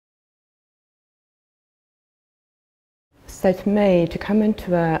So to me, to come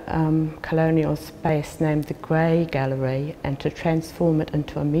into a colonial space named the Grey Gallery and to transform it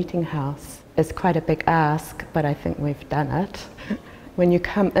into a meeting house is quite a big ask, but I think we've done it. When you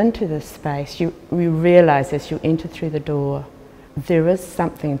come into this space, you realise as you enter through the door, there is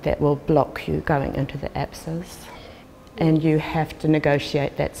something that will block you going into the apses, and you have to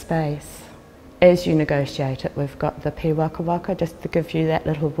negotiate that space. As you negotiate it, we've got the pi waka waka, just to give you that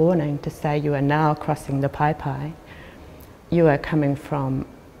little warning to say you are now crossing the pai pai. You are coming from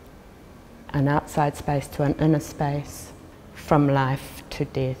an outside space to an inner space, from life to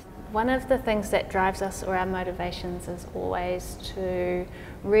death. One of the things that drives us, or our motivations, is always to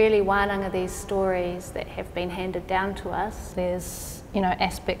really wānanga these stories that have been handed down to us. There's,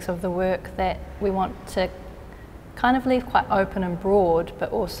 aspects of the work that we want to kind of leave quite open and broad,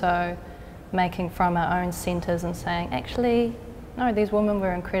 but also making from our own centres and saying, actually, no, these women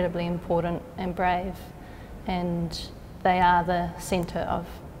were incredibly important and brave, and they are the centre of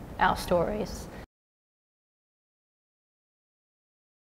our stories.